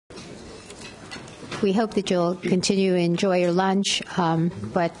We hope that you'll continue to enjoy your lunch,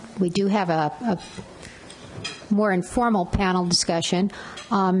 but we do have a more informal panel discussion.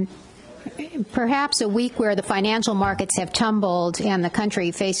 Perhaps a week where the financial markets have tumbled and the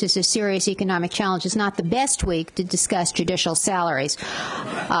country faces a serious economic challenge is not the best week to discuss judicial salaries.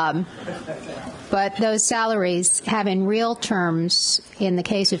 But those salaries have, in real terms, in the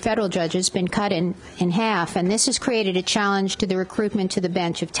case of federal judges, been cut in half. And this has created a challenge to the recruitment to the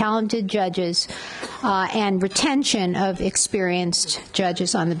bench of talented judges and retention of experienced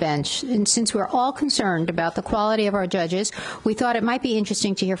judges on the bench. And since we're all concerned about the quality of our judges, we thought it might be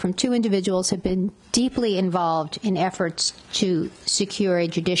interesting to hear from two individuals who have been deeply involved in efforts to secure a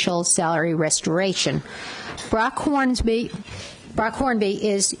judicial salary restoration. Brock Hornby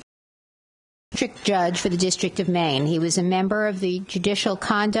is District Judge for the District of Maine. He was a member of the Judicial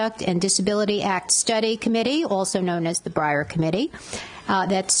Conduct and Disability Act Study Committee, also known as the Breyer Committee,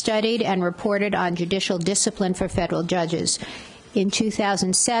 that studied and reported on judicial discipline for federal judges. In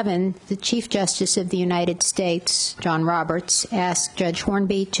 2007, the Chief Justice of the United States, John Roberts, asked Judge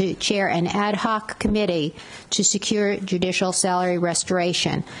Hornby to chair an ad hoc committee to secure judicial salary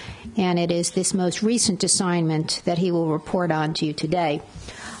restoration, and it is this most recent assignment that he will report on to you today.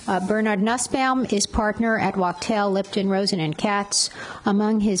 Bernard Nussbaum is partner at Wachtell, Lipton, Rosen, and Katz.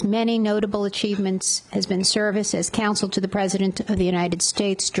 Among his many notable achievements has been service as counsel to the President of the United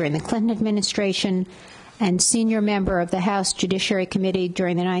States during the Clinton administration and senior member of the House Judiciary Committee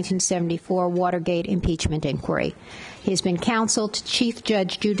during the 1974 Watergate impeachment inquiry. He has been counsel to Chief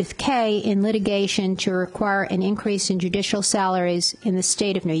Judge Judith Kaye in litigation to require an increase in judicial salaries in the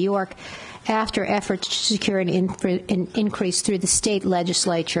state of New York after efforts to secure an increase through the state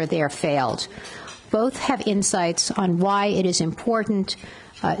legislature there failed. Both have insights on why it is important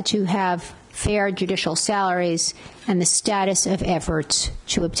to have fair judicial salaries and the status of efforts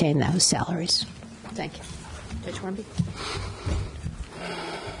to obtain those salaries. Thank you. Judge Hornby.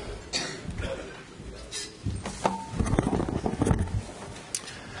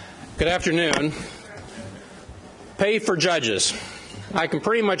 Good afternoon. Pay for judges. I can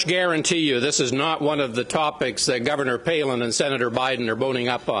pretty much guarantee you this is not one of the topics that Governor Palin and Senator Biden are boning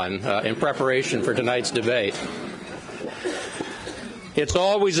up on in preparation for tonight's debate. It's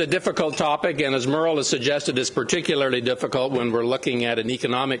always a difficult topic, and as Meryl has suggested, it's particularly difficult when we're looking at an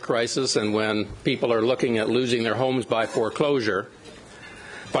economic crisis and when people are looking at losing their homes by foreclosure.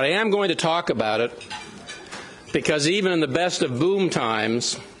 But I am going to talk about it because even in the best of boom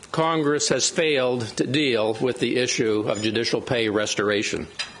times, Congress has failed to deal with the issue of judicial pay restoration.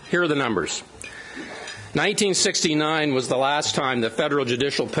 Here are the numbers. 1969 was the last time that federal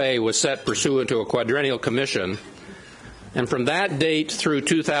judicial pay was set pursuant to a quadrennial commission, and from that date through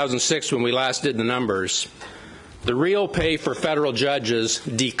 2006, when we last did the numbers, the real pay for federal judges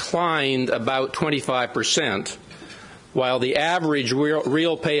declined about 25%, while the average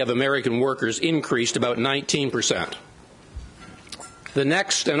real pay of American workers increased about 19%. The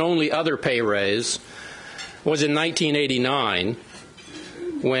next and only other pay raise was in 1989,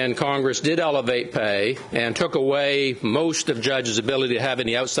 when Congress did elevate pay and took away most of judges' ability to have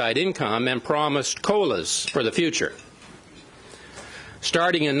any outside income and promised COLAs for the future.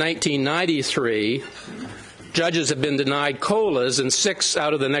 Starting in 1993, judges have been denied COLAs in 6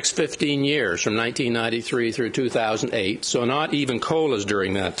 out of the next 15 years, from 1993 through 2008, so not even COLAs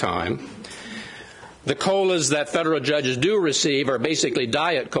during that time. The COLAs that federal judges do receive are basically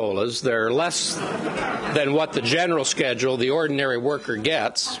diet COLAs. They're less than what the general schedule, the ordinary worker,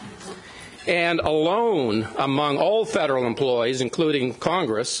 gets. And alone among all federal employees, including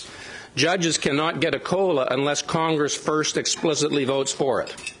Congress, judges cannot get a COLA unless Congress first explicitly votes for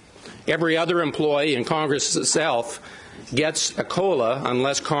it. Every other employee in Congress itself gets a COLA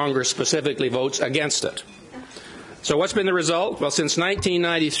unless Congress specifically votes against it. So what's been the result? Well, since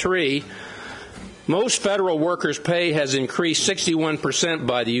 1993, most federal workers' pay has increased 61%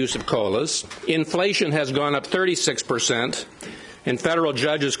 by the use of COLAs. Inflation has gone up 36%, and federal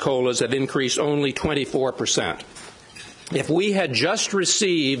judges' COLAs have increased only 24%. If we had just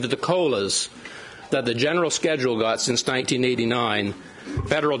received the COLAs that the general schedule got since 1989,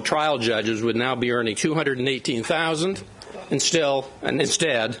 federal trial judges would now be earning $218,000, and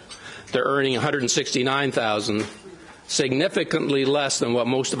instead they're earning $169,000. Significantly less than what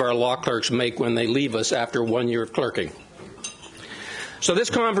most of our law clerks make when they leave us after 1 year of clerking. So this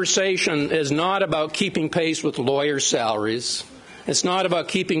conversation is not about keeping pace with lawyers' salaries. It's not about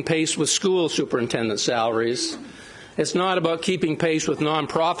keeping pace with school superintendent salaries. It's not about keeping pace with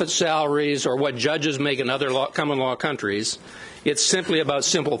nonprofit salaries or what judges make in other common law countries. It's simply about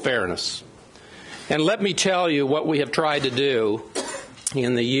simple fairness. And let me tell you what we have tried to do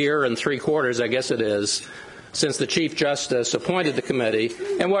in the year and 3/4, I guess it is, since the Chief Justice appointed the committee.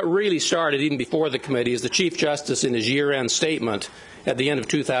 And what really started even before the committee is the Chief Justice in his year-end statement at the end of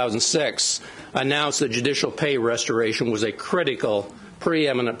 2006 announced that judicial pay restoration was a critical,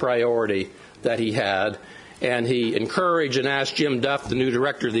 preeminent priority that he had. And he encouraged and asked Jim Duff, the new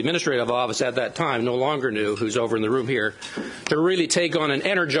director of the administrative office at that time, no longer new, who's over in the room here, to really take on an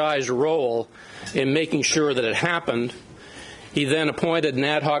energized role in making sure that it happened. He then appointed an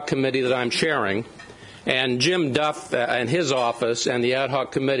ad hoc committee that I'm chairing. And Jim Duff and his office and the ad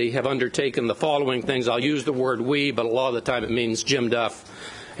hoc committee have undertaken the following things. I'll use the word we, but a lot of the time it means Jim Duff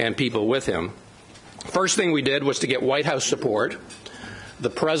and people with him. First thing we did was to get White House support. The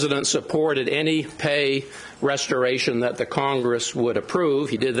President supported any pay restoration that the Congress would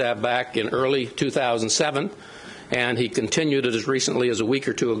approve. He did that back in early 2007. And he continued it as recently as a week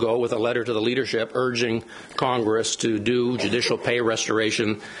or two ago with a letter to the leadership urging Congress to do judicial pay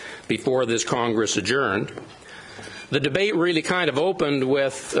restoration before this Congress adjourned. The debate really kind of opened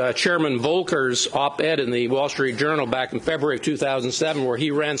with Chairman Volker's op-ed in the Wall Street Journal back in February of 2007, where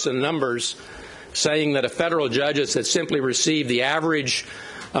he ran some numbers saying that if federal judges had simply received the average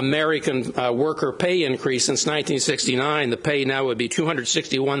American worker pay increase since 1969, the pay now would be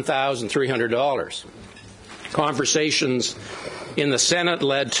 $261,300. Conversations in the Senate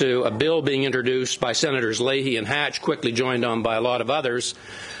led to a bill being introduced by Senators Leahy and Hatch, quickly joined on by a lot of others,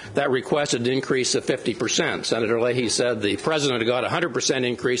 that requested an increase of 50%. Senator Leahy said the President had got a 100%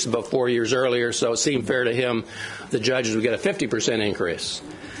 increase about 4 years earlier, so it seemed fair to him the judges would get a 50% increase.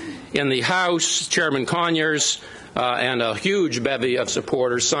 In the House, Chairman Conyers and a huge bevy of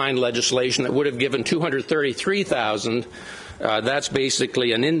supporters signed legislation that would have given $233,000. That's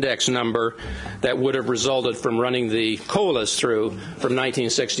basically an index number that would have resulted from running the COLAs through from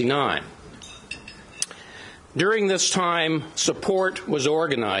 1969. During this time, support was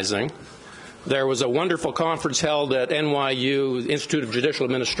organizing. There was a wonderful conference held at NYU Institute of Judicial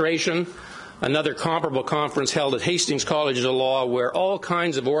Administration, another comparable conference held at Hastings College of Law, where all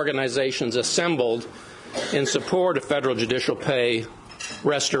kinds of organizations assembled in support of federal judicial pay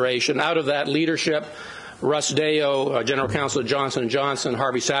restoration. Out of that leadership, Russ Deo, General Counsel at Johnson & Johnson,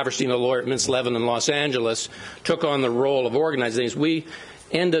 Harvey Saverstein, a lawyer at Mintz-Levin in Los Angeles, took on the role of organizing these. We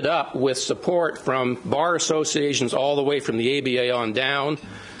ended up with support from bar associations all the way from the ABA on down,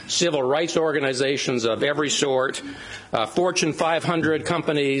 civil rights organizations of every sort, Fortune 500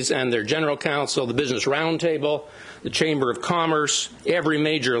 companies and their general counsel, the Business Roundtable, the Chamber of Commerce, every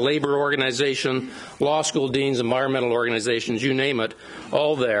major labor organization, law school deans, environmental organizations, you name it,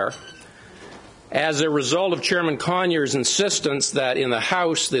 all there. As a result of Chairman Conyers' insistence that in the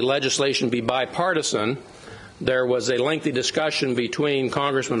House the legislation be bipartisan, there was a lengthy discussion between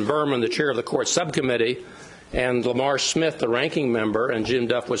Congressman Berman, the chair of the court subcommittee, and Lamar Smith, the ranking member, and Jim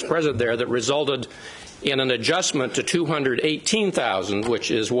Duff was present there, that resulted in an adjustment to $218,000,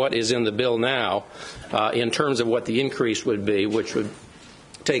 which is what is in the bill now, in terms of what the increase would be, which would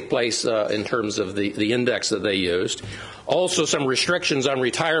take place in terms of the index that they used. Also, some restrictions on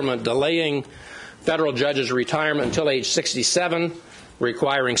retirement, delaying federal judges' retirement until age 67,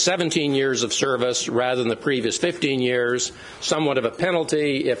 requiring 17 years of service rather than the previous 15 years, somewhat of a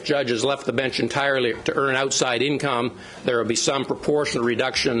penalty. If judges left the bench entirely to earn outside income, there would be some proportional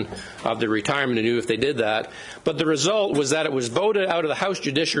reduction of the retirement due if they did that. But the result was that it was voted out of the House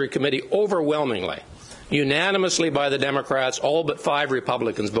Judiciary Committee overwhelmingly, unanimously by the Democrats. All but 5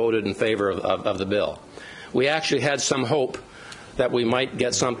 Republicans voted in favor of the bill. We actually had some hope that we might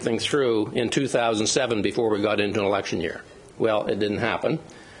get something through in 2007 before we got into an election year. Well, it didn't happen.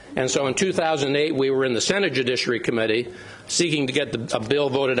 And so in 2008, we were in the Senate Judiciary Committee seeking to get a bill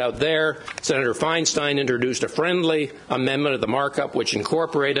voted out there. Senator Feinstein introduced a friendly amendment of the markup which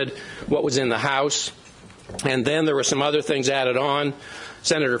incorporated what was in the House. And then there were some other things added on.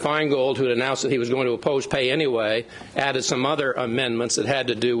 Senator Feingold, who had announced that he was going to oppose pay anyway, added some other amendments that had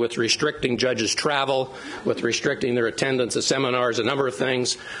to do with restricting judges' travel, with restricting their attendance at seminars, a number of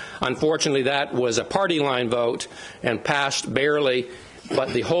things. Unfortunately, that was a party line vote and passed barely, but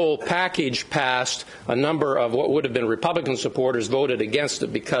the whole package passed. A number of what would have been Republican supporters voted against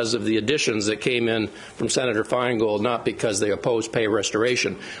it because of the additions that came in from Senator Feingold, not because they opposed pay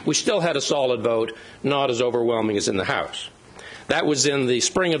restoration. We still had a solid vote, not as overwhelming as in the House. That was in the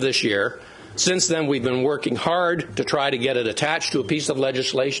spring of this year. Since then, we've been working hard to try to get it attached to a piece of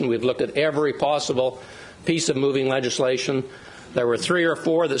legislation. We've looked at every possible piece of moving legislation. There were 3 or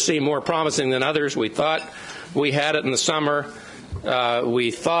 4 that seemed more promising than others. We thought we had it in the summer.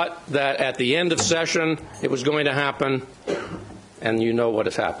 We thought that at the end of session it was going to happen, and you know what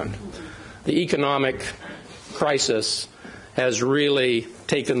has happened. The economic crisis has really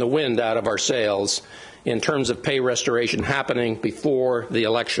taken the wind out of our sails in terms of pay restoration happening before the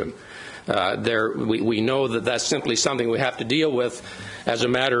election. We know that that's simply something we have to deal with as a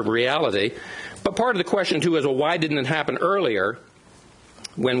matter of reality. But part of the question, too, is, well, why didn't it happen earlier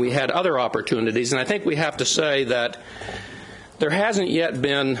when we had other opportunities? And I think we have to say that there hasn't yet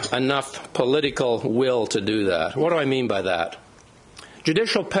been enough political will to do that. What do I mean by that?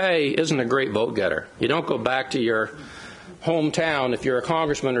 Judicial pay isn't a great vote getter. You don't go back to your hometown if you're a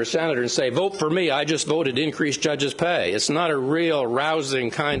congressman or senator and say, vote for me, I just voted to increase judges' pay. It's not a real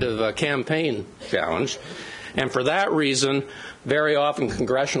rousing kind of campaign challenge. And for that reason, very often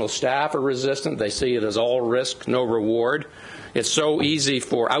congressional staff are resistant. They see it as all risk, no reward. It's so easy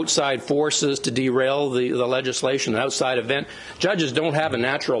for outside forces to derail the legislation, an outside event. Judges don't have a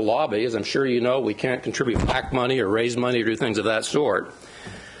natural lobby. As I'm sure you know, we can't contribute PAC money or raise money or do things of that sort.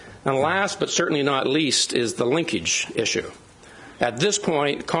 And last but certainly not least is the linkage issue. At this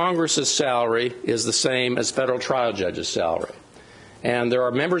point, Congress's salary is the same as federal trial judges' salary. And there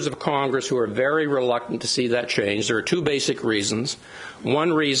are members of Congress who are very reluctant to see that change. There are two basic reasons.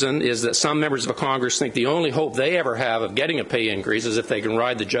 One reason is that some members of Congress think the only hope they ever have of getting a pay increase is if they can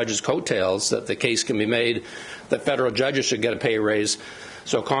ride the judges' coattails, that the case can be made that federal judges should get a pay raise,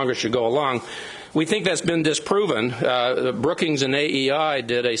 so Congress should go along. We think that's been disproven. Brookings and AEI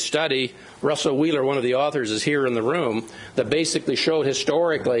did a study. Russell Wheeler, one of the authors, is here in the room, that basically showed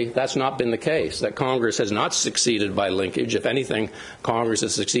historically that's not been the case, that Congress has not succeeded by linkage. If anything, Congress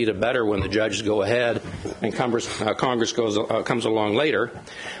has succeeded better when the judges go ahead and Congress comes along later.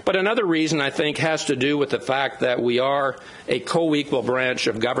 But another reason, I think, has to do with the fact that we are a co-equal branch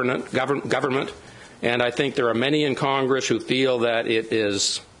of government, and I think there are many in Congress who feel that it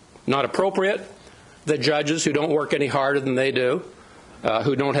is not appropriate that judges who don't work any harder than they do,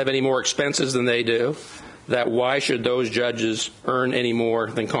 who don't have any more expenses than they do, that why should those judges earn any more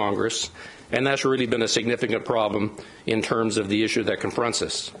than Congress? And that's really been a significant problem in terms of the issue that confronts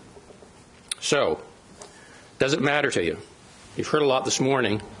us. So, does it matter to you? You've heard a lot this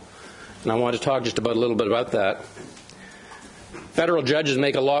morning, and I want to talk just about a little bit about that. Federal judges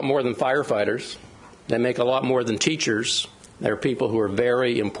make a lot more than firefighters. They make a lot more than teachers. They're people who are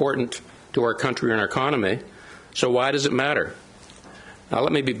very important to our country and our economy. So why does it matter? Now,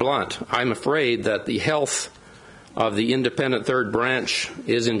 let me be blunt. I'm afraid that the health of the independent third branch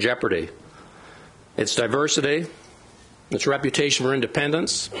is in jeopardy. Its diversity, its reputation for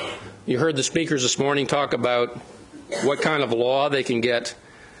independence. You heard the speakers this morning talk about what kind of law they can get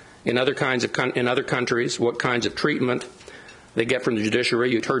in other countries, what kinds of treatment they get from the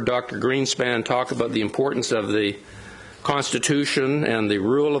judiciary. You heard Dr. Greenspan talk about the importance of the Constitution and the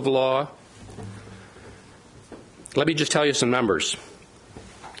rule of law. Let me just tell you some numbers.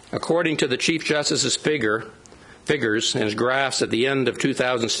 According to the Chief Justice's figures and his graphs at the end of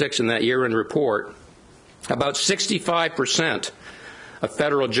 2006 in that year-end report, about 65% of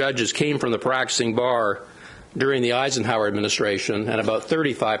federal judges came from the practicing bar during the Eisenhower administration, and about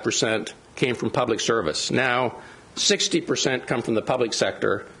 35% came from public service. Now, 60% come from the public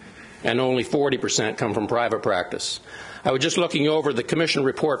sector, and only 40% come from private practice. I was just looking over the Commission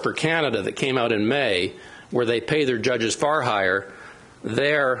report for Canada that came out in May, where they pay their judges far higher.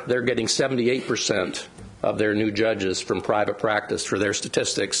 They're getting 78% of their new judges from private practice for their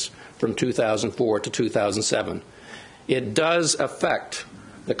statistics from 2004 to 2007. It does affect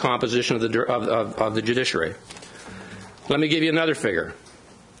the composition of the judiciary. Let me give you another figure.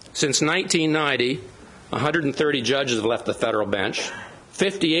 Since 1990, 130 judges have left the federal bench,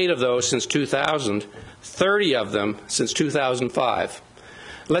 58 of those since 2000, 30 of them since 2005.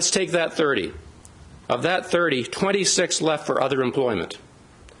 Let's take that 30. Of that 30, 26 left for other employment.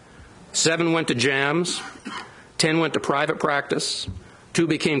 7 went to jams, 10 went to private practice, 2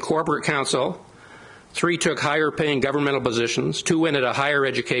 became corporate counsel, 3 took higher paying governmental positions, 2 went into higher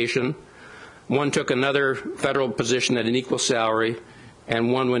education, 1 took another federal position at an equal salary,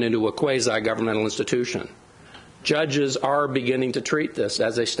 and 1 went into a quasi-governmental institution. Judges are beginning to treat this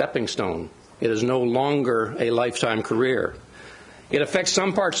as a stepping stone. It is no longer a lifetime career. It affects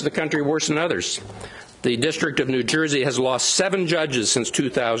some parts of the country worse than others. The District of New Jersey has lost 7 judges since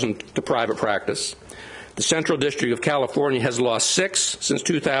 2000 to private practice. The Central District of California has lost 6 since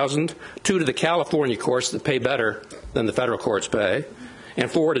 2000, 2 to the California courts that pay better than the federal courts pay, and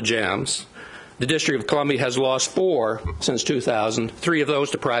 4 to jams. The District of Columbia has lost 4 since 2000, 3 of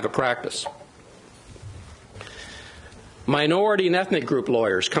those to private practice. Minority and ethnic group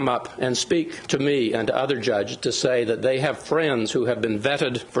lawyers come up and speak to me and to other judges to say that they have friends who have been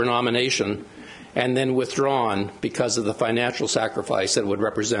vetted for nomination and then withdrawn because of the financial sacrifice that it would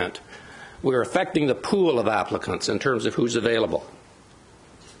represent. We're affecting the pool of applicants in terms of who's available.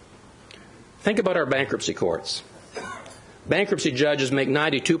 Think about our bankruptcy courts. Bankruptcy judges make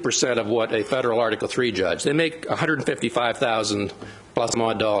 92% of what a federal Article III judge. They make $155,000 plus some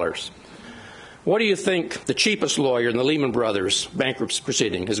odd dollars. What do you think the cheapest lawyer in the Lehman Brothers bankruptcy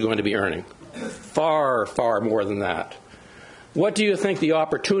proceeding is going to be earning? Far, far more than that. What do you think the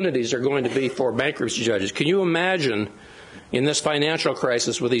opportunities are going to be for bankruptcy judges? Can you imagine in this financial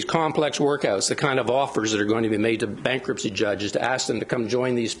crisis with these complex workouts the kind of offers that are going to be made to bankruptcy judges to ask them to come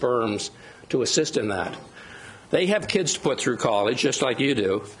join these firms to assist in that? They have kids to put through college, just like you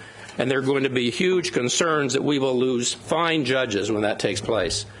do, and there are going to be huge concerns that we will lose fine judges when that takes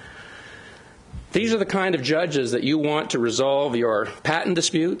place. These are the kind of judges that you want to resolve your patent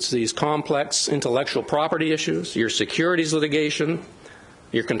disputes, these complex intellectual property issues, your securities litigation,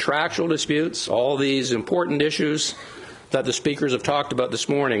 your contractual disputes, all these important issues that the speakers have talked about this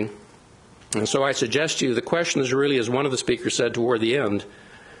morning. And so I suggest to you the question is really, as one of the speakers said toward the end,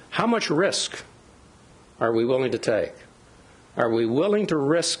 how much risk are we willing to take? Are we willing to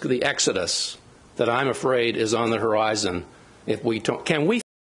risk the exodus that I'm afraid is on the horizon? If we can we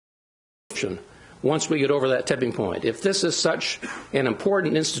once we get over that tipping point? If this is such an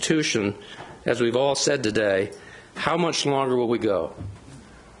important institution, as we've all said today, how much longer will we go?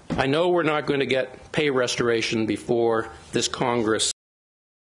 I know we're not going to get pay restoration before this Congress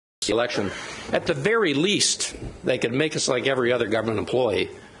election. At the very least, they could make us like every other government employee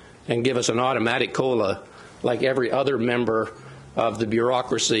and give us an automatic COLA like every other member of the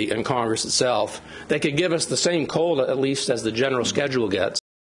bureaucracy and Congress itself. They could give us the same COLA, at least, as the general schedule gets.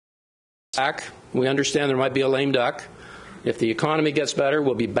 We understand there might be a lame duck. If the economy gets better,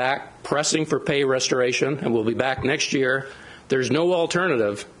 we'll be back pressing for pay restoration, and we'll be back next year. There's no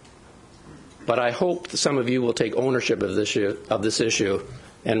alternative, but I hope that some of you will take ownership of this issue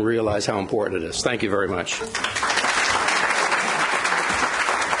and realize how important it is. Thank you very much.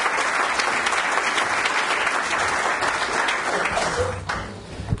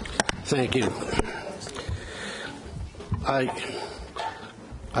 Thank you.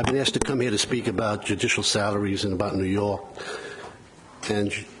 I've been asked to come here to speak about judicial salaries and about New York.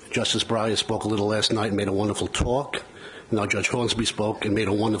 And Justice Breyer spoke a little last night and made a wonderful talk. Now Judge Hornby spoke and made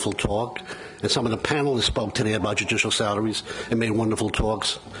a wonderful talk. And some of the panelists spoke today about judicial salaries and made wonderful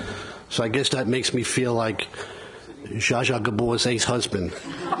talks. So I guess that makes me feel like Zsa Zsa Gabor's ex-husband.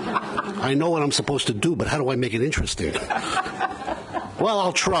 I know what I'm supposed to do, but how do I make it interesting? Well,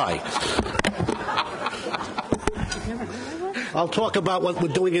 I'll try. I'll talk about what we're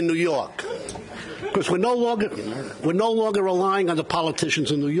doing in New York, because we're no longer relying on the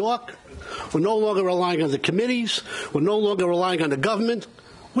politicians in New York. We're no longer relying on the committees. We're no longer relying on the government.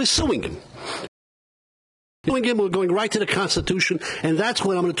 We're suing him. We're going right to the Constitution, and that's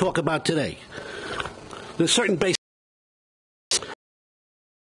what I'm going to talk about today. There's certain basic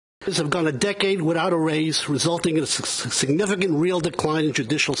have gone a decade without a raise, resulting in a significant real decline in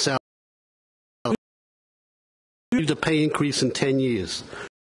judicial salaries. A pay increase in 10 years.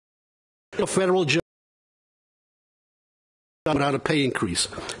 A federal judge without a pay increase.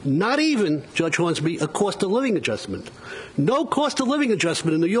 Not even, Judge Hornsby, a cost of living adjustment. No cost of living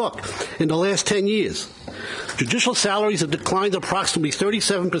adjustment in New York in the last 10 years. Judicial salaries have declined approximately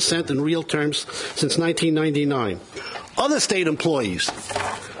 37% in real terms since 1999. Other state employees,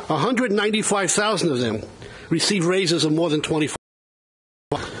 195,000 of them, received raises of more than 25%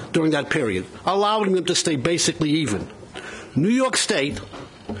 during that period, allowing them to stay basically even. New York State,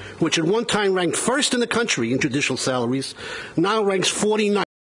 which at one time ranked first in the country in judicial salaries, now ranks 49th in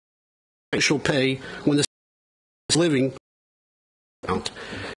judicial pay when the living count.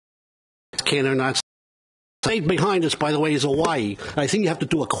 Can or not. State behind us, by the way, is Hawaii. I think you have to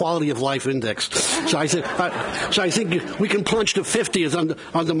do a quality of life index. So I think we can plunge to 50 as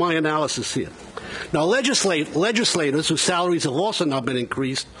under my analysis here. Now, legislators whose salaries have also now been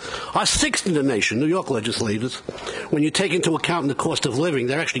increased are sixth in the nation, New York legislators. When you take into account the cost of living,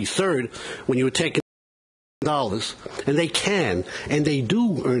 they're actually third when you take dollars. And they can, and they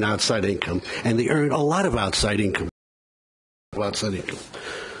do earn outside income, and they earn a lot of outside income.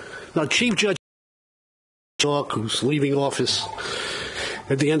 Now, Chief Judge York, who's leaving office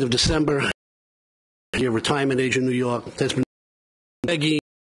at the end of December, your retirement age in New York, has been begging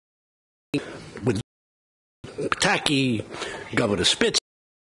with Pataki, Governor Spitz,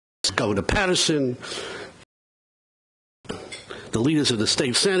 Governor Patterson, the leaders of the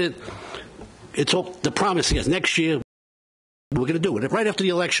state senate. It's all, the promise is next year we're going to do it. Right after the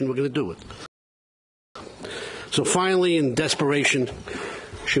election, we're going to do it. So finally, in desperation,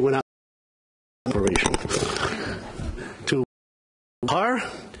 she went out to her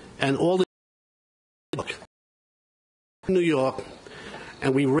and all the New York,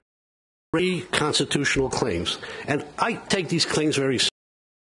 and we raise constitutional claims. And I take these claims very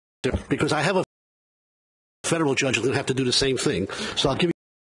seriously because I have a federal judge who's going to have to do the same thing. So I'll give you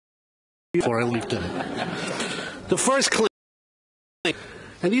before I leave them. The first claim,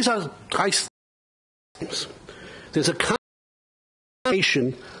 and these are claims. There's a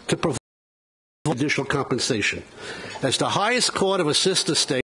compensation to provide judicial compensation. As the highest court of a sister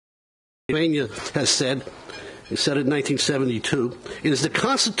state, Pennsylvania has said, it said in 1972, it is the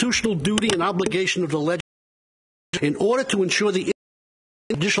constitutional duty and obligation of the legislature in order to ensure the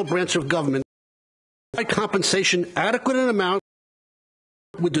judicial branch of government provide compensation adequate in amount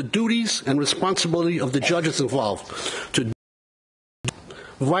with the duties and responsibility of the judges involved. To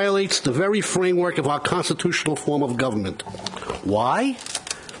violates the very framework of our constitutional form of government. Why?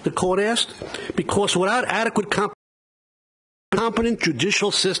 The court asked. Because without adequate competent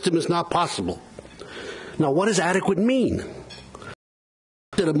judicial system is not possible. Now, what does adequate mean?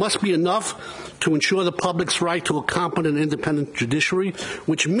 That it must be enough to ensure the public's right to a competent and independent judiciary,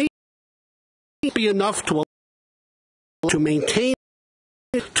 which means be enough to maintain,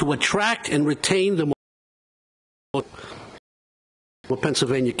 to attract and retain the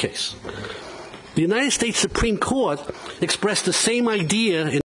Pennsylvania case. The United States Supreme Court expressed the same idea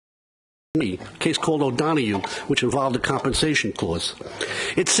in a case called O'Donoghue, which involved a compensation clause.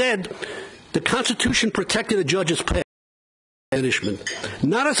 It said the Constitution protected a judge's punishment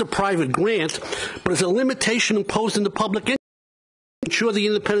not as a private grant, but as a limitation imposed in the public interest to ensure the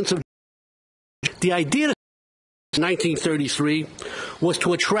independence of the idea of 1933 was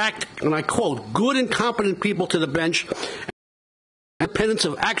to attract, and I quote, good and competent people to the bench, independence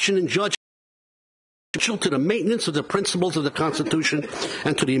of action and judgment to the maintenance of the principles of the Constitution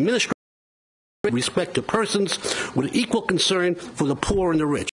and to the administration of respect to persons with equal concern for the poor and the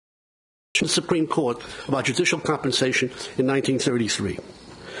rich. The Supreme Court about judicial compensation in 1933.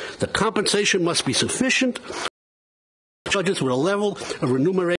 The compensation must be sufficient for judges with a level of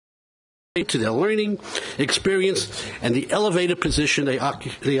remuneration to their learning, experience, and the elevated position they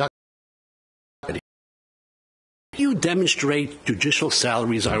occupy. You demonstrate judicial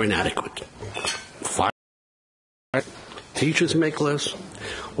salaries are inadequate. Teachers make less.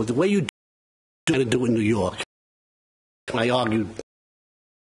 Well, the way you do it in New York, I argued,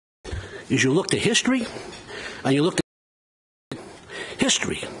 is you look to history, and you look to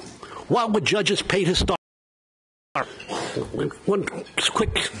history. What were judges paid historically? One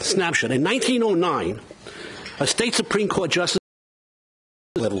quick snapshot. In 1909, a state Supreme Court justice,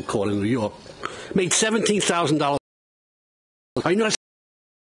 level court in New York, made $17,000. I know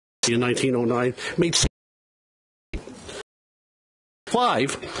in 1909 made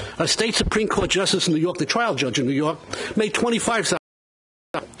 $5,000. A state Supreme Court justice in New York, the trial judge in New York, made $25,000.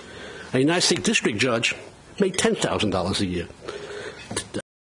 A United States district judge made $10,000 a year.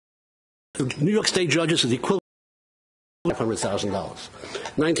 The New York State judges are the equivalent of $500,000.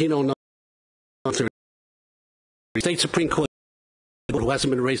 1909, State Supreme Court, who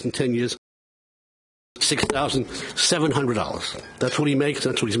hasn't been raised in 10 years, $6,700. That's what he makes.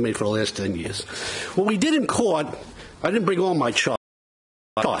 That's what he's made for the last 10 years. What we did in court, I didn't bring all my charts,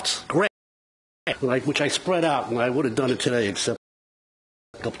 which I spread out, and I would have done it today, except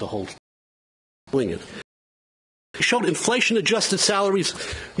up the whole wing it. It showed inflation-adjusted salaries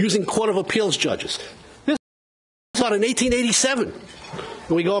using Court of Appeals judges. This was out in 1887,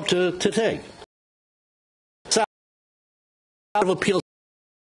 and we go up to today. Court of Appeals,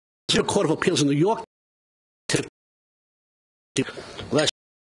 Court of Appeals in New York, less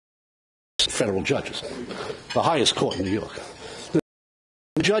federal judges, the highest court in New York.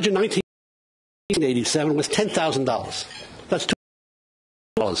 The judge in 1987 was $10,000. That's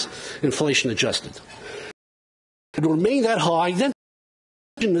 $2 inflation adjusted. It remained that high. Then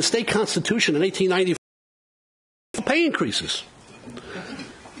in the state constitution in 1894, pay increases.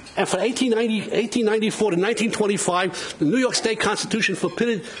 And for 1894 to 1925, the New York State Constitution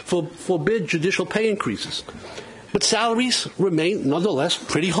forbid judicial pay increases. But salaries remain, nonetheless,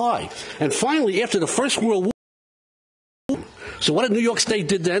 pretty high. And finally, after the First World War, so what New York State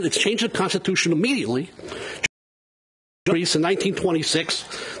did then, it's changed the Constitution immediately. In 1926,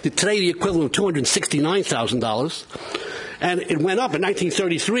 today the equivalent of $269,000. And it went up in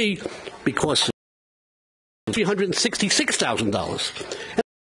 1933 because of $366,000.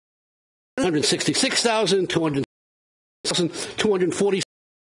 $166,000, $200,000, $240,000,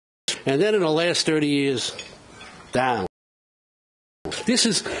 and then in the last 30 years, down. This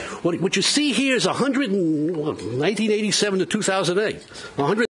is what you see here is 1987 to 2008,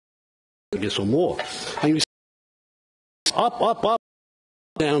 100, I guess, or more. And you see up,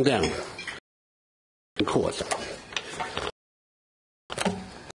 down, down. In court.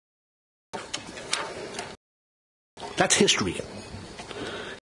 That's history.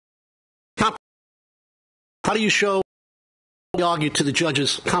 How do you show, argue to the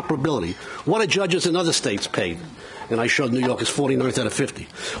judges comparability? What are judges in other states paid? And I showed New York is 49th out of 50.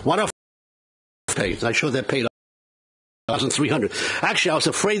 What are paid? I showed they're paid $1,300. Actually, I was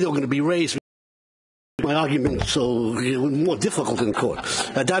afraid they were going to be raised. My argument so it was more difficult in court.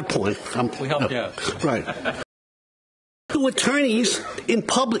 At that point, we helped you out. Right. To attorneys in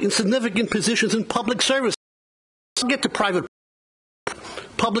significant positions in public service. I'll get to private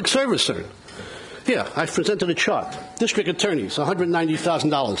public service, sir. Here, I presented a chart. District attorneys,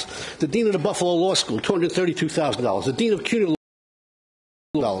 $190,000. The dean of the Buffalo Law School, $232,000. The dean of CUNY,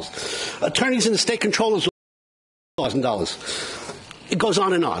 $1,000. Attorneys in the state controllers, $1,000. It goes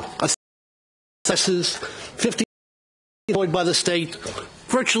on and on. Assessors, $50,000 employed by the state.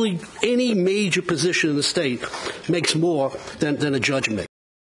 Virtually any major position in the state makes more than a judge makes.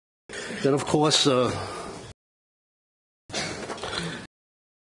 Then, of course,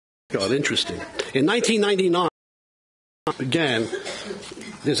 God, interesting. In 1999, again,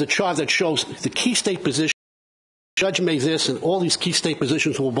 there's a chart that shows the key state position. Judge made this, and all these key state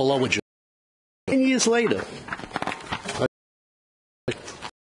positions were below a judge. 10 years later,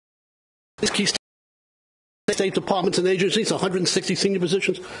 these key state departments and agencies, 160 senior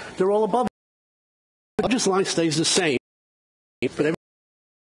positions, they're all above. The judge's line stays the same, but every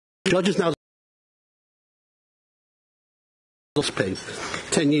judge is now paid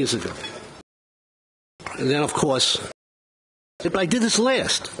 10 years ago. And then, of course, but I did this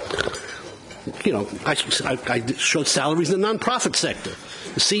last. You know, I showed salaries in the nonprofit sector.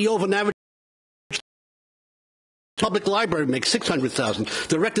 The CEO of an average public library makes $600,000.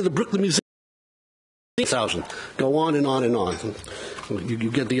 Director of the Brooklyn Museum, $8,000. Go on and on and on. You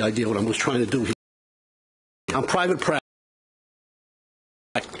get the idea what I was trying to do here. I'm private practice.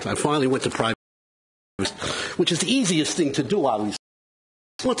 I finally went to private, which is the easiest thing to do, obviously.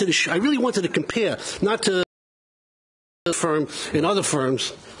 I really wanted to compare, not to the firm and other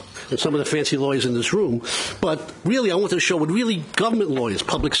firms and some of the fancy lawyers in this room, but really I wanted to show what really government lawyers,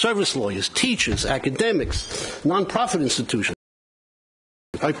 public service lawyers, teachers, academics, nonprofit institutions.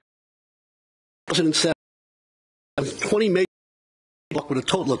 I 2007, 20 major with a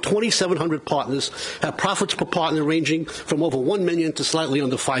total of 2,700 partners have profits per partner ranging from over $1 million to slightly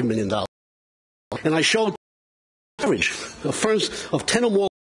under $5 million. And I showed average of firms of 10 or more,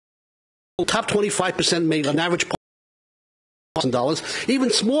 top 25% made on average $1,000.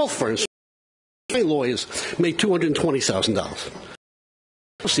 Even small firms, lawyers, made $220,000.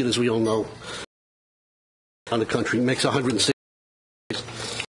 See, as we all know, on the country makes $160,000.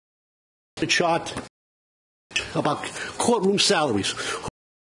 The chart about courtroom salaries.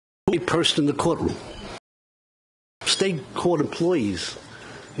 Who a person in the courtroom? State court employees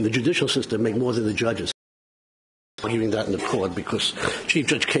in the judicial system make more than the judges. I'm hearing that in the court because Chief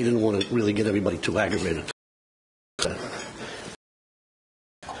Judge Kay didn't want to really get everybody too aggravated.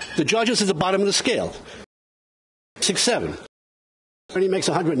 The judges is the bottom of the scale. 6'7". Attorney makes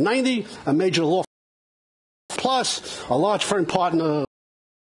 $190,000. A major law plus a large firm partner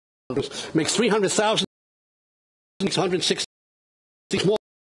makes $300,000. Makes $160,000. Small.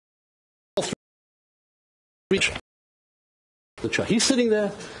 He's sitting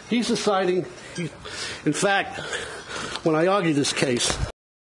there. He's deciding. In fact, when I argued this case,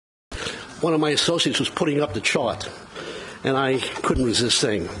 one of my associates was putting up the chart, and I couldn't resist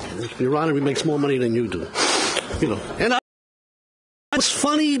saying, "Your Honor, he makes more money than you do." You know, and it was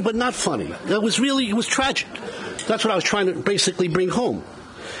funny, but not funny. It was tragic. That's what I was trying to basically bring home.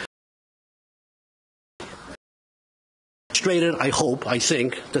 I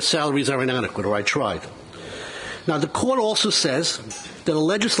think, that salaries are inadequate, or I tried. Now, the court also says that a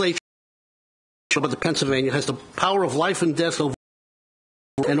legislature of the Pennsylvania has the power of life and death over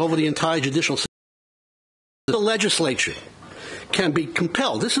the entire judicial system. The legislature can be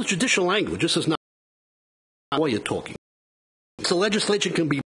compelled. This is judicial language. This is not what you're talking. The legislature can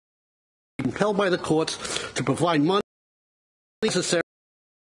be compelled by the courts to provide money necessary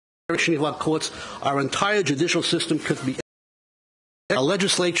of our courts. Our entire judicial system could be a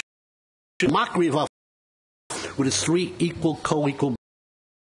legislature mockery of our with its three equal, co-equal,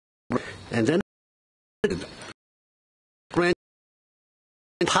 and then branch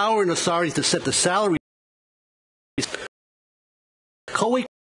power and authority to set the salary co-equal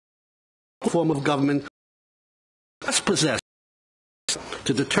form of government must possess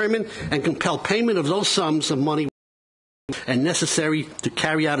to determine and compel payment of those sums of money and necessary to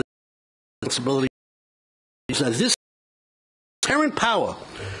carry out responsibility. Says this inherent power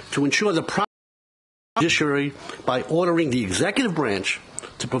to ensure the proper Judiciary by ordering the executive branch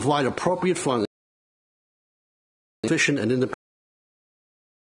to provide appropriate funds efficient and independent.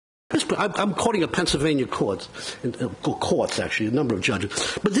 I'm quoting a Pennsylvania courts, actually, a number of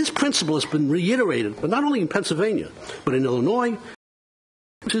judges. But this principle has been reiterated, but not only in Pennsylvania, but in Illinois,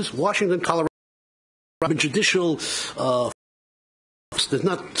 Washington, Colorado, judicial, there's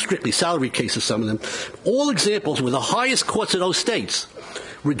not strictly salary cases, some of them, all examples where the highest courts of those states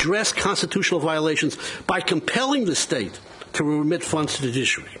redress constitutional violations by compelling the state to remit funds to the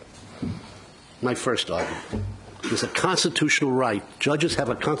judiciary. My first argument. There's a constitutional right. Judges have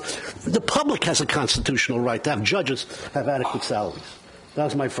the public has a constitutional right to have judges have adequate salaries. That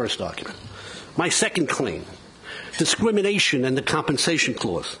was my first argument. My second claim, discrimination and the compensation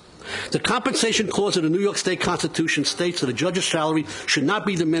clause. The compensation clause of the New York State Constitution states that a judge's salary should not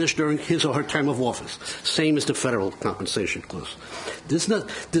be diminished during his or her term of office, same as the federal compensation clause. This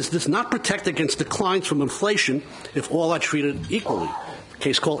does not protect against declines from inflation if all are treated equally.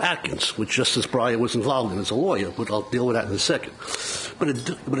 Case called Atkins, which Justice Breyer was involved in as a lawyer, but I'll deal with that in a second.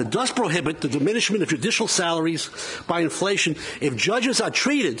 But it does prohibit the diminishment of judicial salaries by inflation if judges are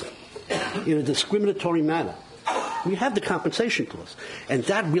treated in a discriminatory manner. We have the compensation clause, and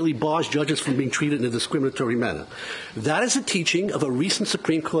that really bars judges from being treated in a discriminatory manner. That is a teaching of a recent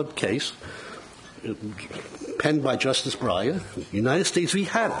Supreme Court case penned by Justice Breyer, United States v.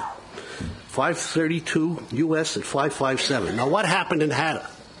 Hatter. 532 U.S. at 557. Now, what happened in Hatter?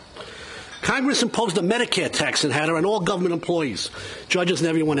 Congress imposed a Medicare tax in Hatter on all government employees, judges and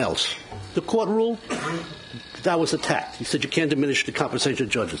everyone else. The court ruled that was attacked. He said you can't diminish the compensation of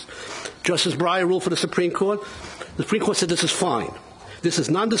judges. Justice Breyer ruled for the Supreme Court. The Supreme Court said this is fine. This is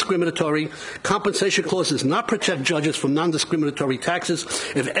non-discriminatory. Compensation clause does not protect judges from non-discriminatory taxes.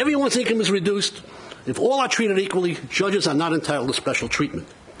 If everyone's income is reduced, if all are treated equally, judges are not entitled to special treatment.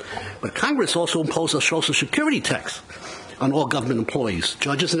 But Congress also imposed a Social Security tax on all government employees,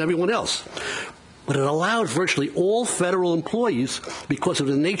 judges and everyone else. But it allowed virtually all federal employees, because of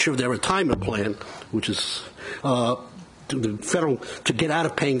the nature of their retirement plan, which is to get out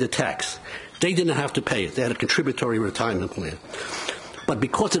of paying the tax. They didn't have to pay it. They had a contributory retirement plan. But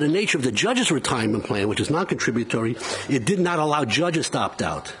because of the nature of the judge's retirement plan, which is non-contributory, it did not allow judges to opt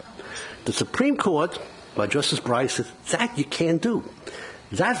out. The Supreme Court, by Justice Breyer, said that you can't do.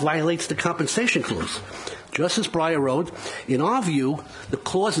 That violates the compensation clause. Justice Breyer wrote, in our view, the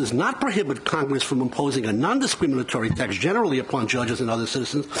clause does not prohibit Congress from imposing a non-discriminatory tax generally upon judges and other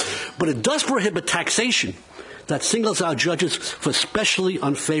citizens, but it does prohibit taxation that singles out judges for especially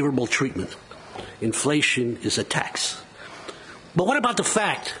unfavorable treatment. Inflation is a tax. But what about the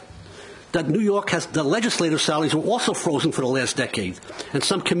fact that New York has the legislative salaries were also frozen for the last decade, and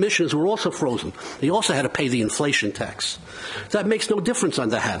some commissioners were also frozen. They also had to pay the inflation tax. That makes no difference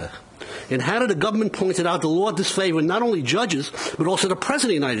under Hatter. In Hatter, the government pointed out the law disfavored not only judges, but also the President of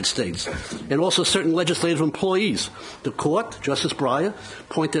the United States, and also certain legislative employees. The court, Justice Breyer,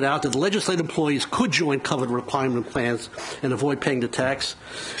 pointed out that the legislative employees could join covered retirement plans and avoid paying the tax.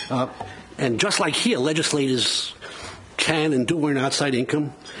 And just like here, legislators can and do earn outside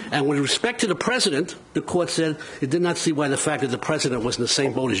income. And with respect to the president, the court said it did not see why the fact that the president was in the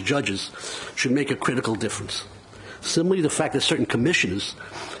same boat as judges should make a critical difference. Similarly, the fact that certain commissioners'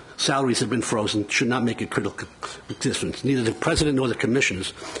 salaries have been frozen should not make a critical difference. Neither the president nor the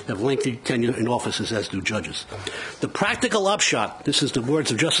commissioners have lengthy tenure in offices as do judges. The practical upshot, this is the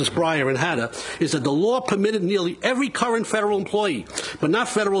words of Justice Breyer and Hatter, is that the law permitted nearly every current federal employee, but not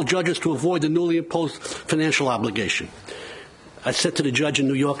federal judges, to avoid the newly imposed financial obligation. I said to the judge in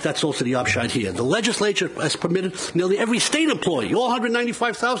New York, that's also the upshot here. The legislature has permitted nearly every state employee, all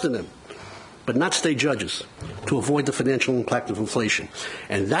 195,000 of them, but not state judges, to avoid the financial impact of inflation.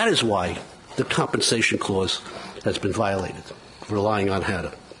 And that is why the compensation clause has been violated, relying on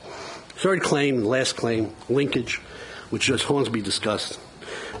Hatter. Third claim, last claim, linkage, which Judge Hornby discussed.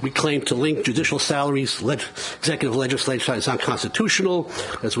 We claim to link judicial salaries, executive legislature is unconstitutional.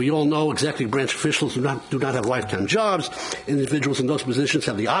 As we all know, executive branch officials do not have lifetime jobs. Individuals in those positions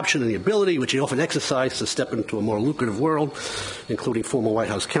have the option and the ability, which they often exercise, to step into a more lucrative world, including former White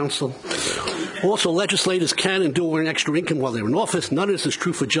House counsel. Also, legislators can and do earn extra income while they're in office. None of this is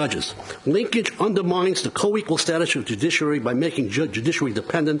true for judges. Linkage undermines the co-equal status of judiciary by making judiciary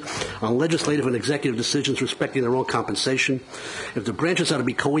dependent on legislative and executive decisions respecting their own compensation. If the branches are to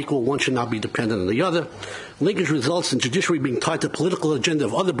be co-equal, one should not be dependent on the other. Linkage results in judiciary being tied to the political agenda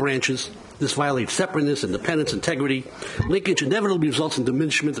of other branches. This violates separateness, independence, integrity. Linkage inevitably results in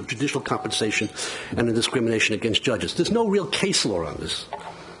diminishment of judicial compensation and in discrimination against judges. There's no real case law on this.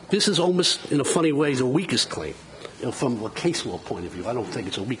 This is almost, in a funny way, the weakest claim. From a case law point of view, I don't think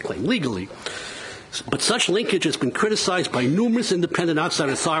it's a weak claim legally. But such linkage has been criticized by numerous independent outside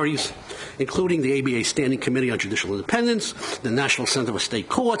authorities, including the ABA Standing Committee on Judicial Independence, the National Center for State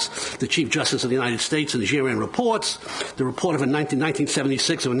Courts, the Chief Justice of the United States and his year-end reports, the report of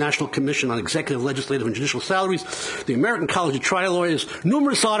 1976 of a National Commission on Executive, Legislative, and Judicial Salaries, the American College of Trial Lawyers,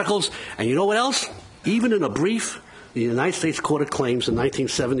 numerous articles, and you know what else? Even in a brief, the United States Court of Claims in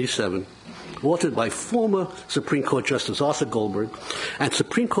 1977, authored by former Supreme Court Justice Arthur Goldberg and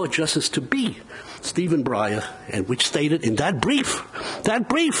Supreme Court Justice-to-be Stephen Breyer, and which stated in that brief,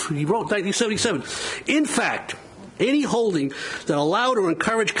 he wrote 1977, in fact, any holding that allowed or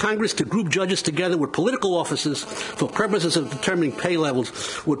encouraged Congress to group judges together with political offices for purposes of determining pay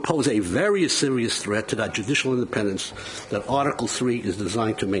levels would pose a very serious threat to that judicial independence that Article 3 is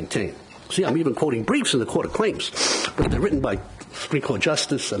designed to maintain. See, I'm even quoting briefs in the Court of Claims, but they're written by Supreme Court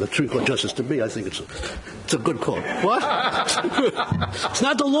Justice and the Supreme Court Justice-to-be. I think it's a good quote. What? It's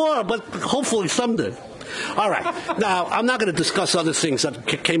not the law, but hopefully some did. All right. Now, I'm not going to discuss other things that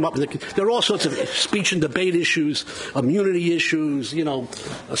came up. There are all sorts of speech and debate issues, immunity issues,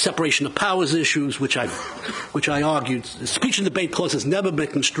 separation of powers issues, which I argued. The speech and debate clause has never been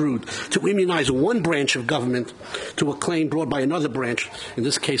construed to immunize one branch of government to a claim brought by another branch, in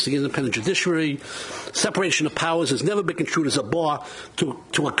this case, the independent judiciary. Separation of powers has never been construed as a bar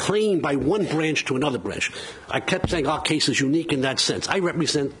to a claim by one branch to another branch. I kept saying our case is unique in that sense. I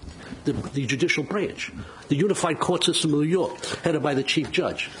represent the judicial branch, the unified court system of New York, headed by the chief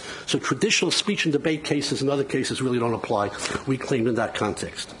judge. So traditional speech and debate cases and other cases really don't apply. We claim in that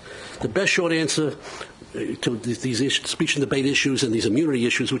context. The best short answer to these speech and debate issues and these immunity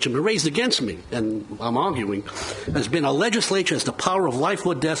issues, which have been raised against me, and I'm arguing, has been a legislature has the power of life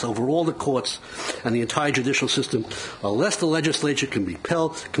or death over all the courts and the entire judicial system, unless the legislature can be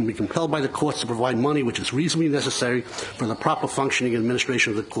compelled by the courts to provide money which is reasonably necessary for the proper functioning and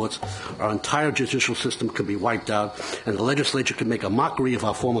administration of the courts. Our entire judicial system can be wiped out, and the legislature can make a mockery of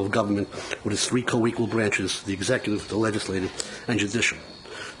our form of government with its three co-equal branches, the executive, the legislative, and judicial.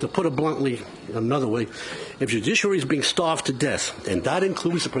 To put it bluntly, another way, if judiciary is being starved to death, and that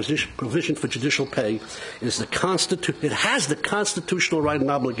includes the provision for judicial pay, it has the constitutional right and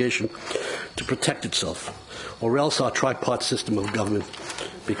obligation to protect itself, or else our tripartite system of government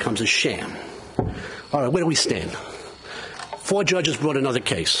becomes a sham. All right, where do we stand? 4 judges brought another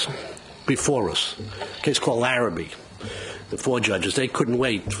case before us, a case called Larrabee. The 4 judges, they couldn't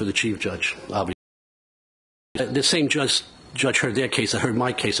wait for the chief judge, obviously. The same judge heard their case. I heard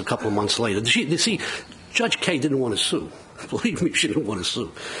my case a couple of months later. See, Judge Kay didn't want to sue. Believe me, she didn't want to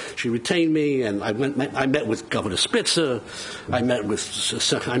sue. She retained me, and I met with Governor Spitzer. I met with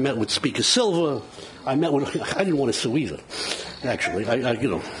Speaker Silver. I didn't want to sue either, actually. I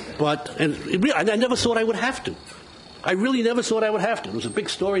never thought I would have to. I really never thought I would have to. It was a big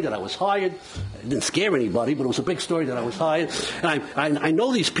story that I was hired. It didn't scare anybody, but it was a big story that I was hired. And I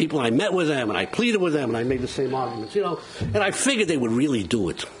know these people, and I met with them, and I pleaded with them, and I made the same arguments, And I figured they would really do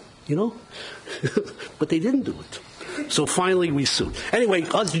it, But they didn't do it. So finally we sued. Anyway,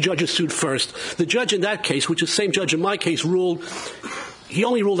 other judges sued first. The judge in that case, which is the same judge in my case, he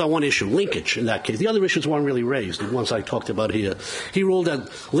only ruled on one issue, linkage, in that case. The other issues weren't really raised, the ones I talked about here. He ruled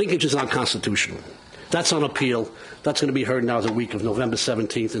that linkage is unconstitutional. That's on appeal. That's going to be heard now the week of November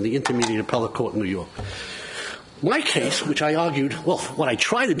 17th in the Intermediate Appellate Court in New York. My case, which I argued, what I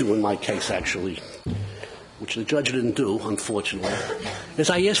tried to do in my case, actually, which the judge didn't do, unfortunately, is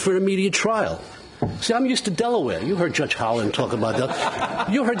I asked for an immediate trial. See, I'm used to Delaware. You heard Judge Holland talk about that.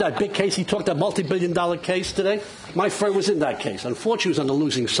 You heard that big case. He talked that multi-billion-dollar case today. My firm was in that case. Unfortunately, it was on the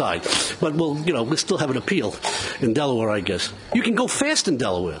losing side. But we still have an appeal in Delaware, I guess. You can go fast in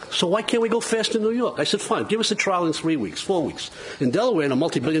Delaware. So why can't we go fast in New York? I said, fine, give us a trial in 3 weeks, 4 weeks. In Delaware, in a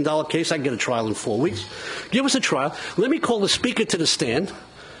multi-billion-dollar case, I can get a trial in 4 weeks. Give us a trial. Let me call the speaker to the stand.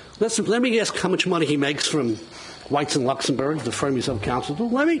 Let me ask how much money he makes from Whites in Luxembourg, the firm he's on counsel to.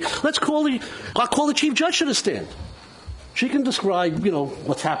 I'll call the chief judge to the stand. She can describe,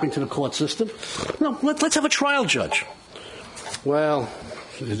 what's happening to the court system. No, let's have a trial judge. Well,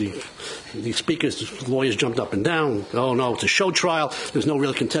 the speaker's lawyers jumped up and down. Oh no, it's a show trial. There's no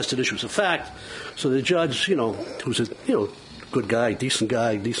real contested issues of fact. So the judge, who's a good guy,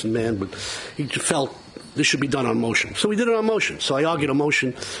 decent man, but he felt this should be done on motion. So we did it on motion. So I argued a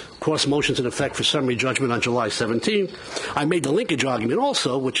motion, cross motions in effect for summary judgment on July 17th. I made the linkage argument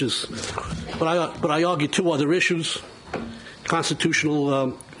also, but I argued 2 other issues: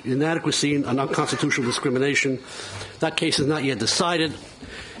 constitutional inadequacy and unconstitutional discrimination. That case is not yet decided.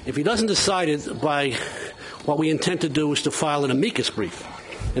 If he doesn't decide it, by what we intend to do is to file an amicus brief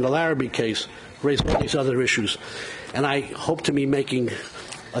in the Larrabee case, raise all these other issues, and I hope to be making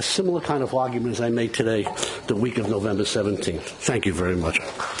a similar kind of argument as I made today, the week of November 17th. Thank you very much.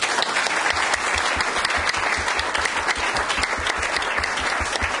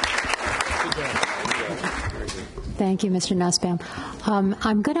 Thank you, Mr. Nussbaum.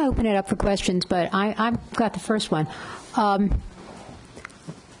 I'm going to open it up for questions, but I've got the first one.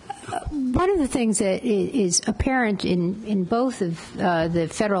 One of the things that is apparent in both of the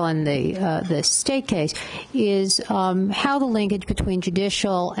federal and the state case is how the linkage between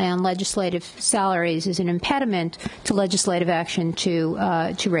judicial and legislative salaries is an impediment to legislative action to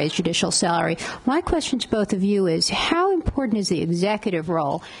raise judicial salary. My question to both of you is, how important is the executive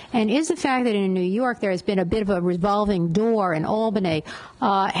role? And is the fact that in New York there has been a bit of a revolving door in Albany,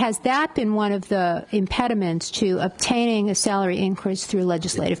 has that been one of the impediments to obtaining a salary increase through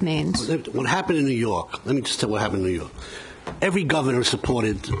legislative means? What happened in New York, let me just tell you what happened in New York. Every governor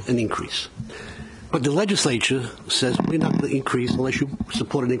supported an increase. But the legislature says we're not going to increase unless you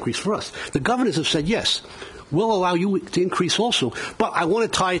support an increase for us. The governors have said, yes, we'll allow you to increase also, but I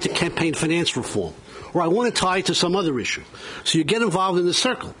want to tie it to campaign finance reform, or I want to tie it to some other issue. So you get involved in the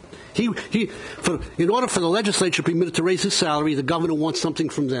circle. In order for the legislature to be permitted to raise his salary, the governor wants something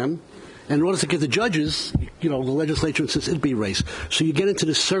from them. And in order to get the judges, the legislature insists it be raised. So you get into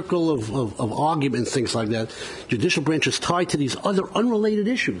this circle of argument and things like that. Judicial branch is tied to these other unrelated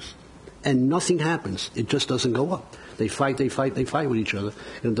issues, and nothing happens. It just doesn't go up. They fight with each other,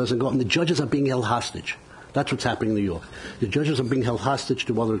 and it doesn't go up. And the judges are being held hostage. That's what's happening in New York. The judges are being held hostage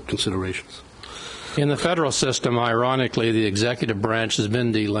to other considerations. In the federal system, ironically, the executive branch has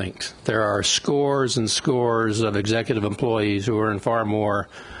been delinked. There are scores and scores of executive employees who earn far more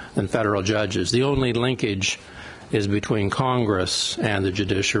than federal judges. The only linkage is between Congress and the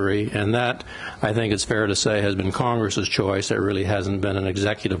judiciary, and that, I think it's fair to say, has been Congress's choice. There really hasn't been an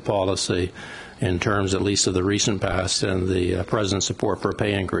executive policy in terms, at least of the recent past, and the president's support for a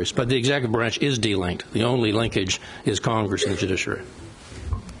pay increase. But the executive branch is delinked. The only linkage is Congress and the judiciary.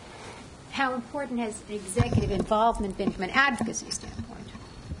 How important has executive involvement been from an advocacy standpoint?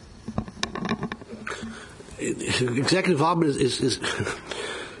 Executive involvement is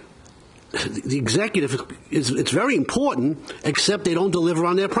the executive it's very important, except they don't deliver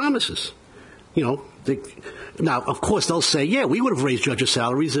on their promises. Now, of course, they'll say, yeah, we would have raised judges'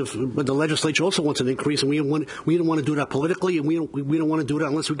 salaries, but the legislature also wants an increase, and we don't want to do that politically, and we don't want to do that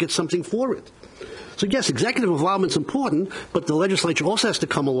unless we get something for it. So, yes, executive involvement is important, but the legislature also has to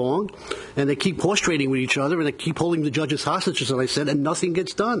come along, and they keep horse trading with each other, and they keep holding the judges hostage, as I said, and nothing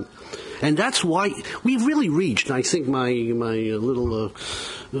gets done. And that's why we've really reached, and I think my little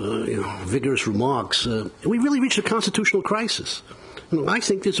vigorous remarks, we really reached a constitutional crisis. I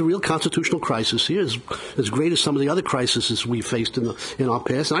think there's a real constitutional crisis here, as great as some of the other crises we faced in our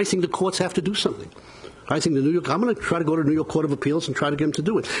past, and I think the courts have to do something. I think I'm going to try to go to the New York Court of Appeals and try to get them to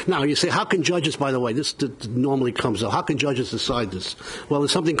do it. Now, you say, how can judges, by the way, this normally comes up, how can judges decide this? Well,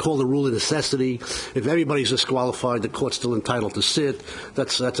 there's something called the rule of necessity. If everybody's disqualified, the court's still entitled to sit.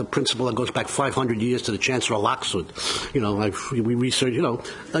 That's a principle that goes back 500 years to the Chancellor of Oxford. We research,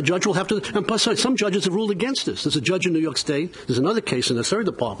 a judge will have to, and plus some judges have ruled against this. There's a judge in New York State, there's another case in the third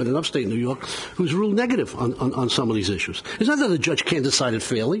department in upstate New York who's ruled negative on some of these issues. It's not that the judge can't decide it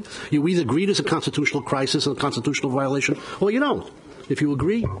fairly. You either agree there's a constitutional crisis and a constitutional violation, or you don't. If you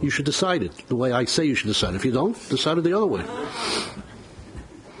agree, you should decide it the way I say you should decide it. If you don't, decide it the other way.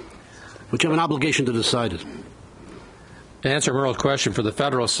 But you have an obligation to decide it. To answer Meryl's question, for the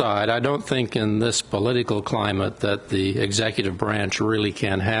federal side, I don't think in this political climate that the executive branch really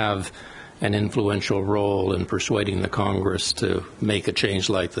can have an influential role in persuading the Congress to make a change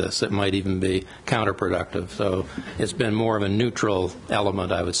like this. It might even be counterproductive. So it's been more of a neutral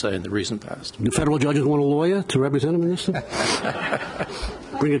element, I would say, in the recent past. Do federal judges want a lawyer to represent them in this?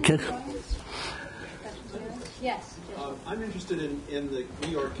 Bring a kid. Yes. I'm interested in the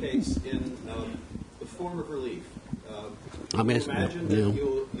New York case in the form of relief. Imagine that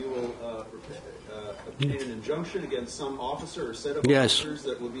you will obtain an injunction against some officer or set of officers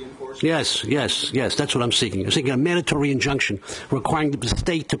that will be enforced? Yes. That's what I'm seeking. I'm seeking a mandatory injunction requiring the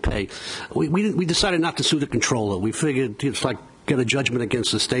state to pay. We decided not to sue the controller. We figured it's like get a judgment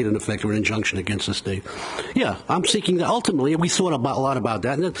against the state, in effect, or an injunction against the state. Yeah, I'm seeking that ultimately, and we thought a lot about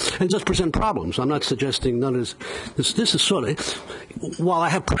that, and it does present problems. I'm not suggesting none of this. This is sort of, while I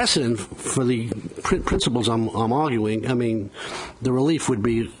have precedent for the principles I'm arguing, I mean, the relief would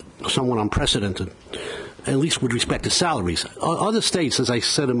be somewhat unprecedented, at least with respect to salaries. Other states, as I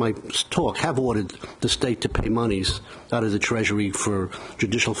said in my talk, have ordered the state to pay monies out of the Treasury for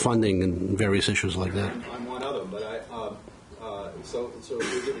judicial funding and various issues like that. I'm one of them, but so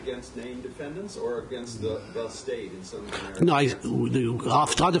is it against named defendants or against the state in some manner? No,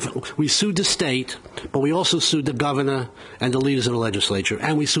 we sued the state, but we also sued the governor and the leaders of the legislature,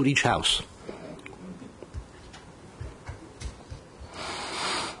 and we sued each house.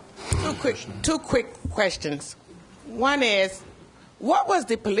 Two quick questions. One is, what was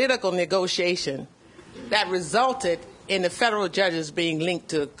the political negotiation that resulted in the federal judges being linked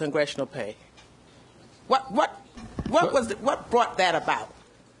to congressional pay? What brought that about?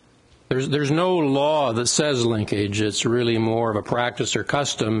 There's no law that says linkage. It's really more of a practice or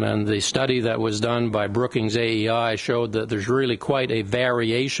custom, and the study that was done by Brookings AEI showed that there's really quite a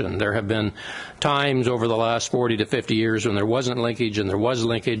variation. There have been times over the last 40 to 50 years when there wasn't linkage and there was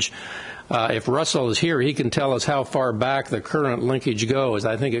linkage. If Russell is here, he can tell us how far back the current linkage goes.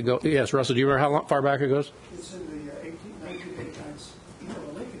 I think it goes. Yes, Russell, do you remember how far back it goes? It's in the 1989. The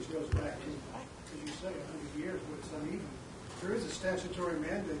linkage goes back to, as you say, 100 years, but it's uneven. There is a statutory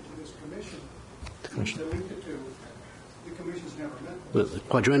mandate to this commission to link it to. The commission's never met. The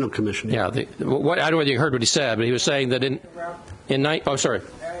Quadrennial Commission. Yeah. I don't know whether you heard what he said, but he was saying that oh, sorry.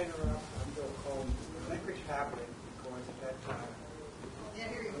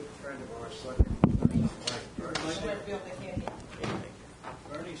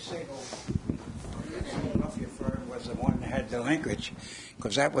 The linkage,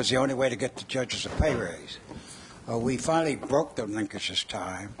 because that was the only way to get the judges a pay raise. We finally broke the linkage this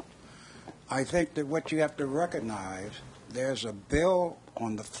time. I think that what you have to recognize, there's a bill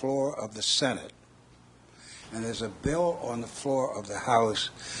on the floor of the Senate, and there's a bill on the floor of the House,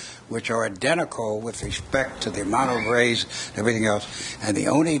 which are identical with respect to the amount of raise and everything else. And the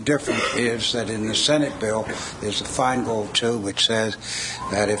only difference is that in the Senate bill, there's a fine goal, too, which says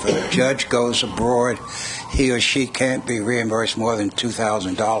that if a judge goes abroad, he or she can't be reimbursed more than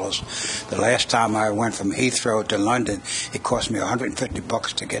 $2,000. The last time I went from Heathrow to London, it cost me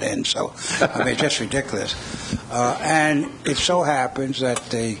 $150 to get in. So, I mean, just ridiculous. And it so happens that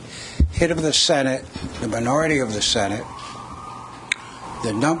the head of the Senate, the minority of the Senate,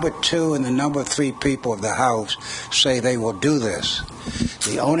 the number 2 and the number 3 people of the House say they will do this.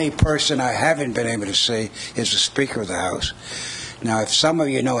 The only person I haven't been able to see is the Speaker of the House. Now, if some of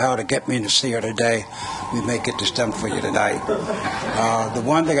you know how to get me in to see her today, we may get this done for you tonight. The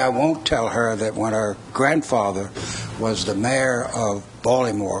one thing I won't tell her, that when her grandfather was the mayor of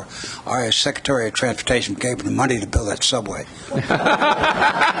Baltimore, our Secretary of Transportation gave him the money to build that subway.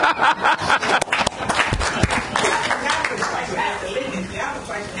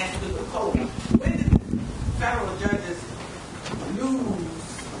 Federal judges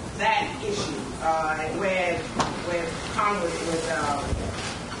lose that issue where Congress was,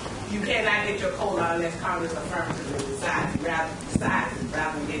 you cannot get your COLA unless Congress affirmatively decides rather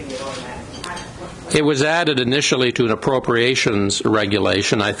than getting it automatically. It was added initially to an appropriations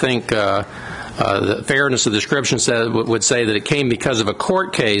regulation. I think the fairness of the description would say that it came because of a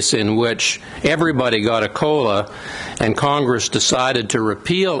court case in which everybody got a COLA, and Congress decided to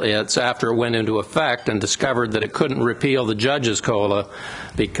repeal it after it went into effect and discovered that it couldn't repeal the judge's COLA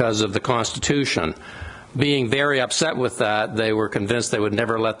because of the Constitution. Being very upset with that, they were convinced they would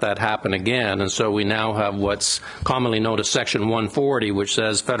never let that happen again, and so we now have what's commonly known as Section 140, which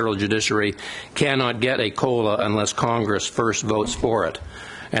says federal judiciary cannot get a COLA unless Congress first votes for it.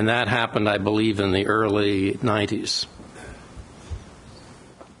 And that happened, I believe, in the early 90s.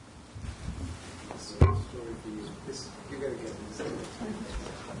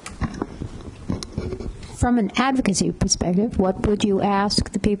 From an advocacy perspective, what would you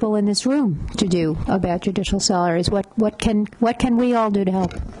ask the people in this room to do about judicial salaries? What can we all do to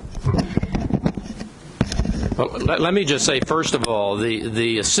help? Well, let me just say, first of all,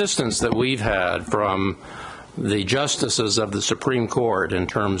 the assistance that we've had from the justices of the Supreme Court in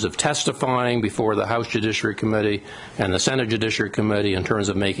terms of testifying before the House Judiciary Committee and the Senate Judiciary Committee in terms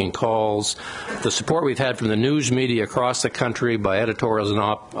of making calls, the support we've had from the news media across the country by editorials and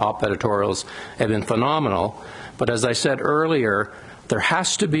op editorials have been phenomenal. But as I said earlier, there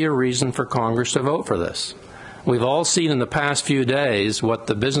has to be a reason for Congress to vote for this. We've all seen in the past few days what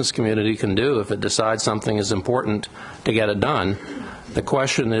the business community can do if it decides something is important to get it done. The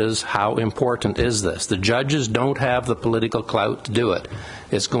question is, how important is this? The judges don't have the political clout to do it.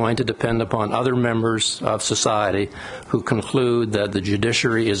 It's going to depend upon other members of society who conclude that the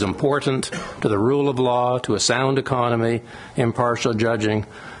judiciary is important to the rule of law, to a sound economy, impartial judging.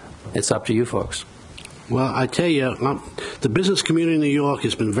 It's up to you folks. Well, I tell you, the business community in New York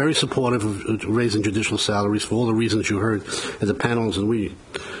has been very supportive of raising judicial salaries for all the reasons you heard at the panels and we.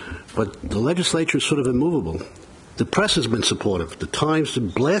 But the legislature is sort of immovable. The press has been supportive. The Times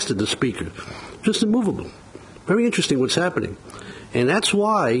blasted the Speaker. Just immovable. Very interesting what's happening. And that's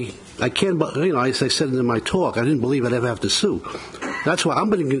why I can't, as I said in my talk, I didn't believe I'd ever have to sue. That's why I'm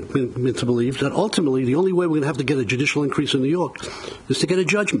beginning to believe that ultimately the only way we're going to have to get a judicial increase in New York is to get a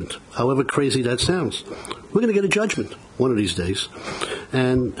judgment, however crazy that sounds. We're going to get a judgment one of these days.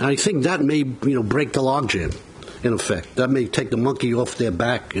 And I think that may, break the logjam. in effect. That may take the monkey off their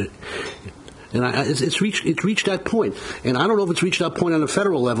back. And it's reached that point. And I don't know if it's reached that point on the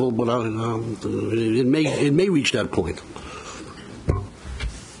federal level, but it may reach that point.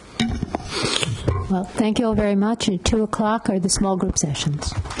 Well, thank you all very much. At 2 o'clock are the small group sessions.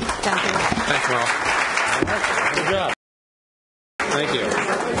 Thank you. Thanks, Meryl. Good job. Thank you.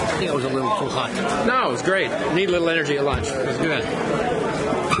 I think I was a little too hot. No, it was great. Need a little energy at lunch. It was good.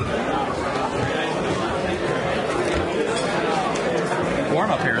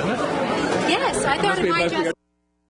 Warm up here, isn't it? Yes, I thought it might just